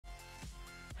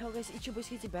Hello guys, it's your boy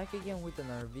Skitty back again with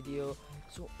another video.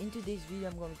 So in today's video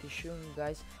I'm going to be showing you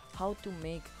guys how to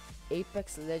make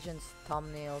Apex Legends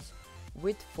thumbnails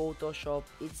with Photoshop.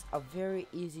 It's a very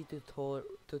easy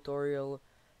tutorial,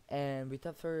 and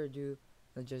without further ado,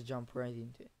 let's just jump right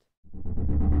into it.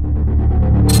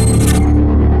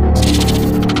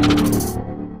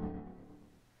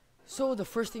 So the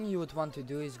first thing you would want to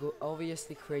do is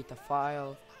obviously create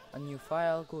a new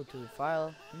file, go to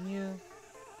file, new,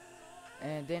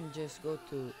 and then just go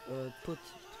to put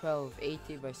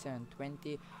 1280 by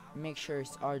 720, make sure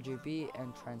it's RGB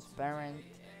and transparent,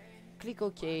 click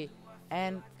OK,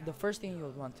 and the first thing you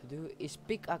would want to do is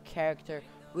pick a character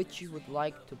which you would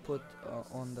like to put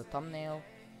on the thumbnail.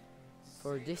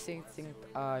 For this thing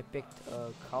I picked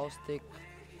Caustic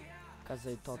because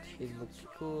I thought he looked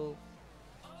cool,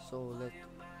 so let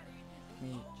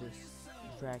me just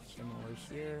drag him over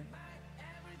here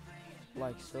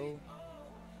like so.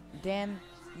 Then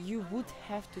you would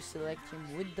have to select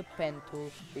him with the pen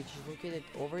tool, which is located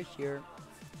over here,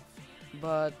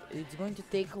 but it's going to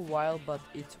take a while, but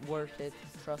it's worth it,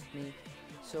 trust me.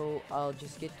 So I'll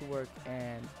just get to work,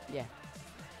 and yeah.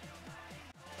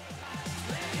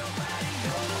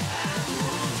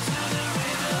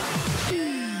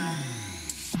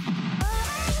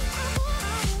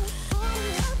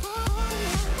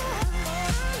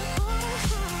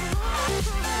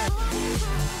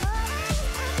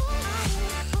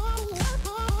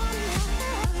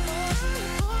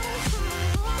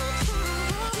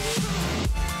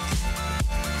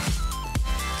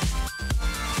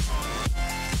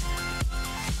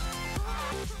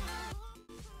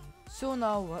 So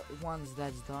now once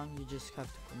that's done, you just have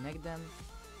to connect them,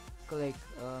 click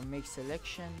make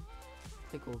selection,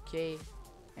 click OK,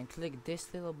 and click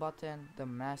this little button, the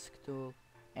mask tool,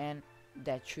 and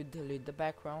that should delete the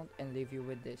background and leave you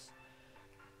with this.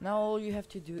 Now all you have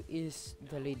to do is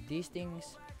delete these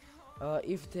things.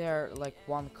 If they're like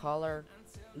one color,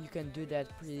 you can do that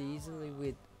pretty easily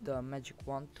with the magic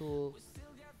wand tool,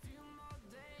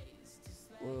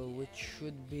 which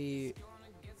should be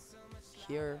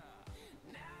here.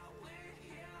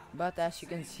 But as you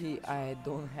can see, I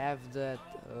don't have that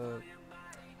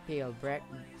pale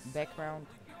background.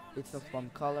 It's not one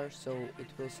color, so it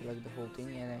will select the whole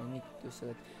thing, and I need to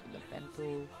select the pen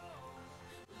tool.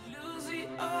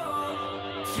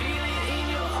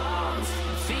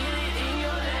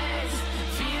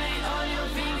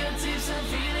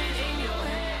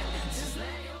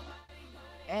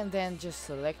 And then just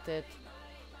select it,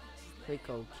 click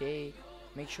OK,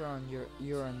 make sure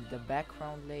you're on the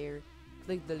background layer,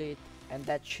 click delete, and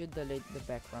that should delete the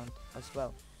background as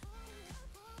well.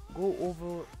 Go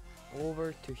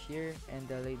over to here and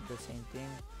delete the same thing.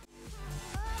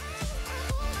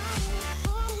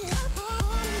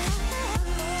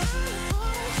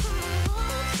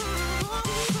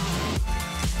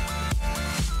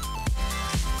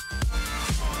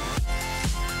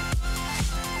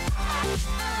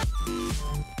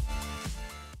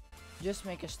 Just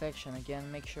make a selection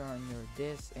again, make sure on your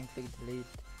this and click delete.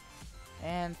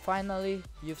 And finally,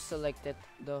 you've selected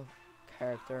the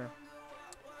character.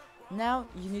 Now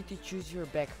you need to choose your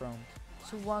background.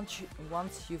 So once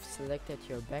you've selected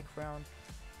your background,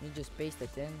 you just paste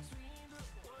it in,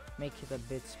 make it a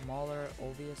bit smaller,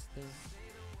 obviously.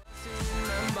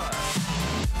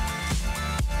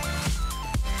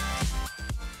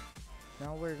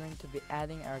 Now we're going to be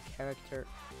adding our character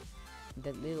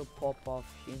that little pop-off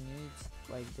he needs,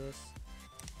 like this.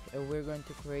 We're going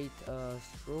to create a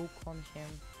stroke on him.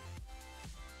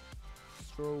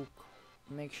 Stroke,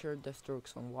 make sure the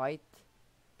stroke's on white,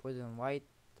 put it on white,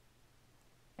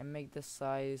 and make the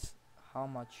size how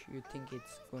much you think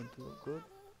it's going to look good.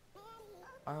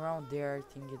 Around there, I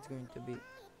think it's going to be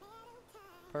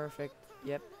perfect.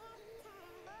 Yep.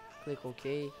 Click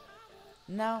OK.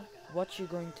 Now what you're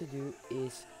going to do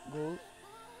is go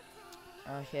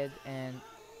ahead and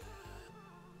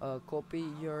copy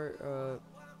your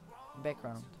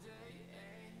background.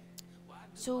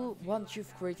 So once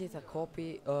you've created a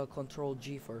copy, Control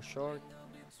G for short,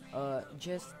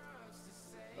 just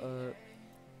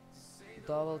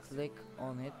double click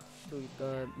on it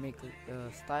to make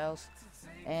styles,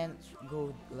 and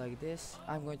go like this.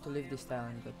 I'm going to leave the style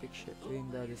in the picture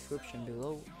in the description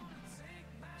below.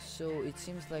 So it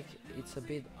seems like it's a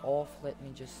bit off. Let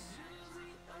me just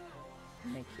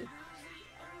make it.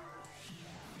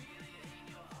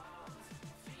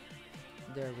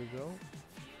 There we go.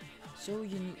 So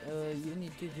you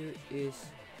need to do is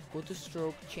go to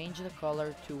stroke, change the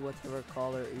color to whatever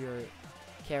color your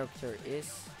character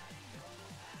is,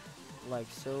 like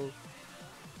so.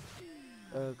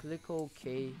 Click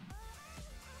OK,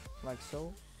 like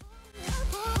so.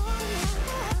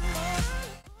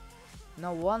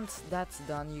 Now once that's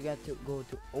done, you got to go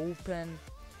to open,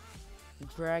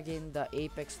 drag in the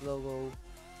Apex logo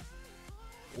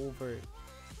over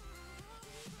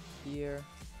here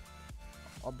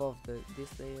above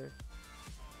this layer,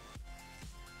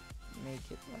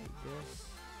 make it like this.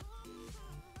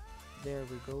 There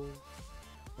we go.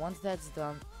 Once that's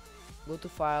done, go to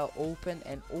file, open,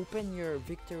 and open your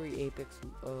victory Apex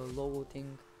logo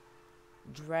thing,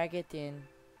 drag it in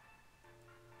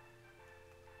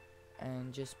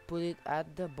and just put it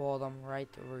at the bottom right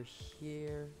over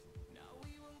here,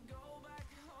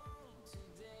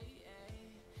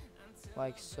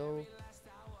 like so.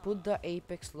 Put the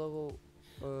Apex logo,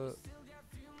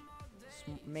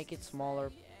 make it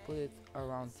smaller, put it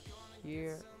around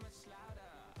here.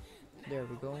 There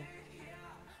we go.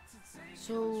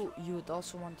 So you would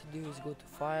also want to do is go to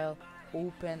file,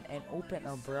 open, and open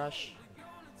a brush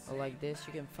like this.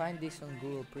 You can find this on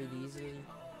Google pretty easily.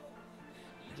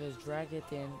 Just drag it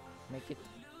in, make it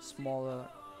smaller,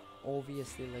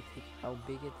 obviously, like how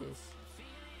big it is.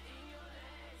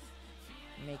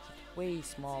 Make it way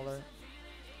smaller.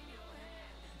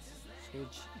 So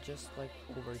just like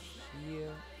over here.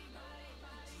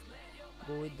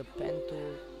 Go with the pen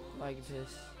tool like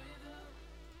this.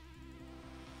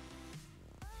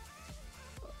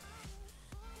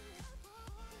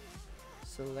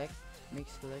 Select, make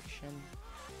selection,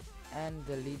 and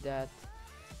delete that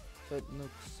so it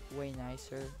looks way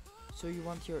nicer. So you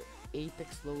want your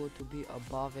Apex logo to be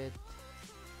above it.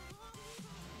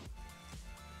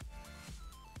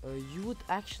 You would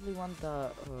actually want the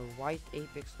white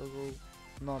Apex logo,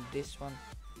 not this one.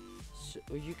 So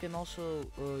you can also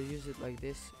use it like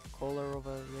this, color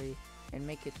overlay, and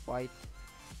make it white.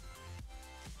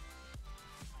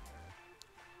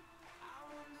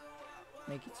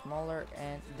 Make it smaller,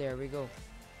 and there we go.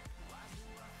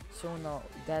 So now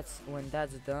when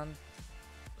that's done,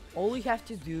 all you have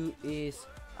to do is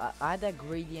add a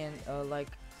gradient, like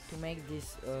to make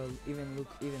this look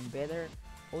even better.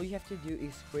 All you have to do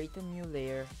is create a new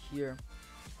layer here,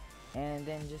 and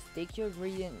then just take your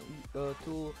gradient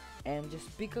tool and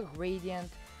just pick a gradient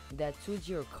that suits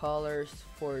your colors.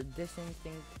 For this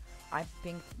instinct, I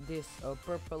picked this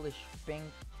purplish pink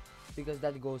because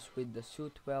that goes with the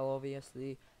suit well,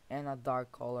 obviously, and a dark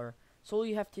color. So all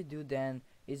you have to do then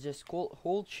is just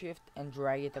hold shift and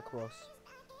drag it across.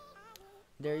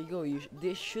 There you go.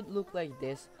 This should look like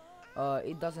this.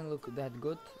 It doesn't look that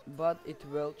good, but it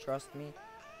will, trust me.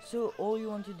 So all you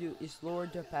want to do is lower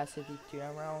the opacity to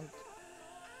around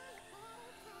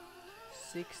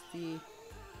 60,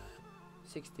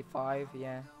 65,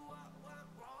 yeah,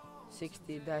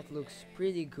 60. That looks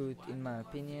pretty good in my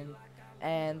opinion.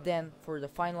 And then for the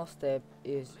final step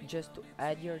is just to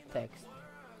add your text.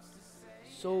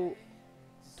 So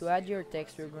to add your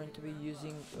text, we're going to be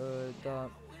using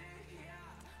the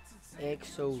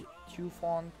XO2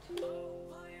 font.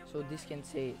 So this can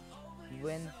say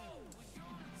when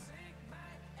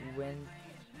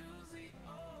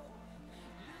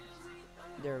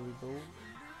there we go,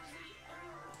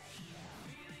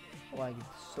 like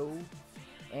so.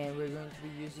 And we're going to be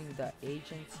using the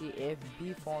agency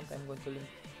FB font. I'm going to link.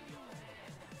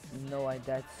 No,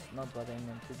 that's not what I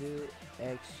meant to do.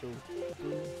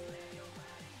 XO2.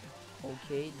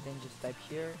 Okay, then just type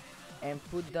here and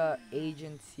put the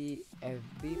agency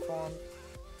FB font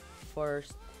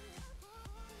first.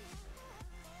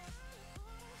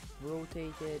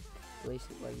 Rotate it, place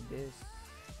it like this,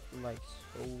 like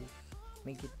so.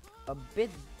 Make it a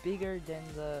bit bigger than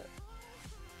the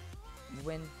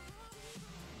win.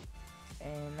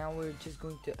 And now we're just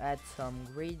going to add some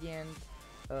gradient.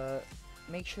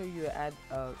 Make sure you add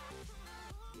a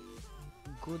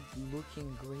good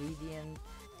looking gradient,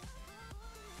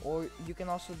 or you can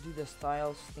also do the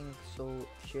styles thing. So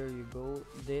here you go,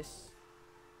 this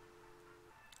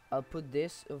I'll put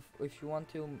this. If you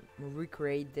want to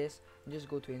recreate this, just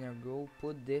go to inner glow,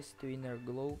 put this to inner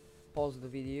glow, pause the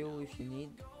video if you need,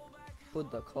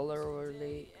 put the color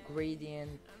overlay,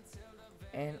 gradient,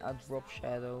 and a drop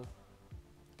shadow.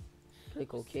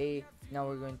 Click OK. Now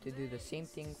we're going to do the same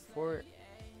thing for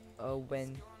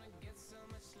when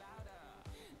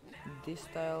this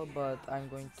style, but I'm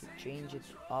going to change it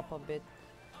up a bit.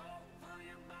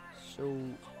 So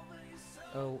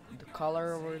the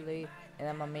color overlay, and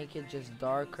I'm gonna make it just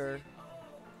darker.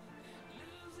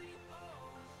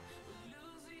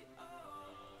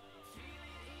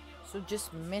 So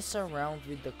just mess around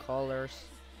with the colors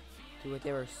to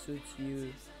whatever suits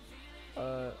you.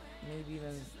 Maybe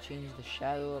even change the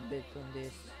shadow a bit on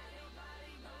this.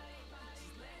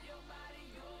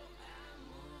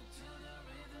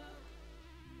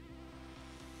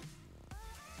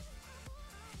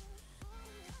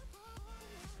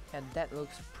 And that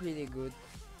looks pretty good.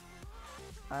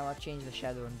 I'll change the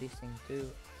shadow on this thing too.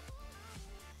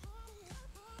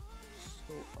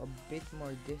 So a bit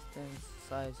more distance,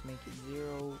 size make it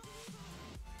 0,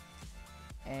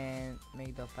 and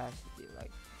make the opacity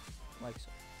like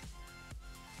so.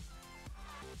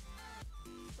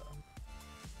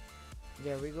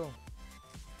 There we go.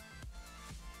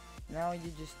 Now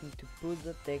you just need to put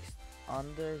the text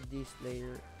under this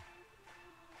layer.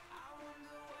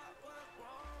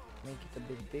 Make it a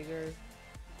bit bigger.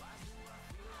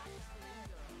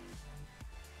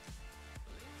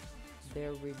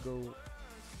 There we go.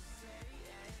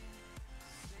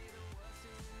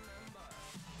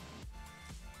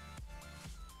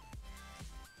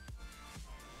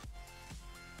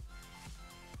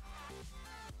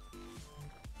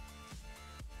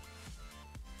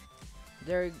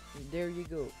 There you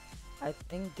go. I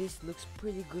think this looks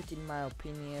pretty good in my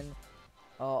opinion.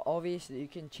 Obviously you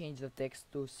can change the text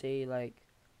to say like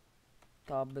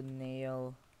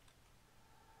thumbnail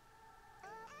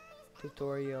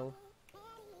tutorial.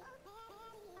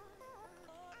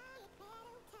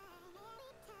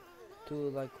 To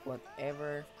like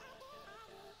whatever.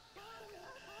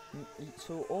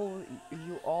 So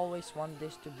you always want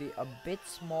this to be a bit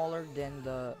smaller than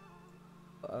the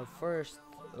first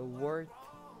word.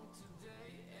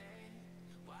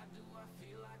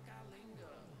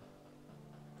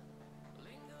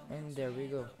 And there we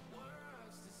go.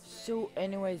 So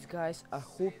anyways guys, I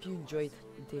hope you enjoyed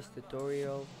this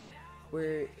tutorial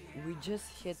where we just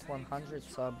hit 100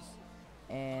 subs,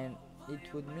 and it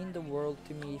would mean the world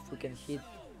to me if we can hit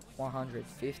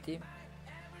 150,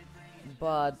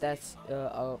 but that's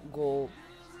a goal,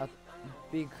 a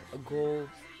big goal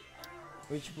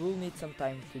which will need some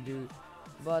time to do.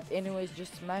 But anyways,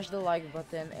 just smash the like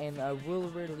button, and I will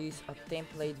release a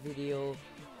template video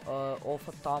of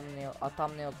a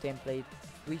thumbnail template,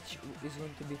 which is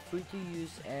going to be free to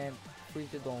use and free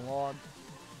to download.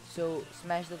 So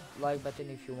smash the like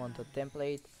button if you want a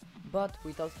template. But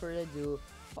without further ado,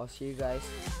 I'll see you guys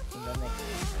in the next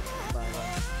one. Bye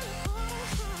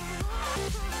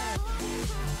bye.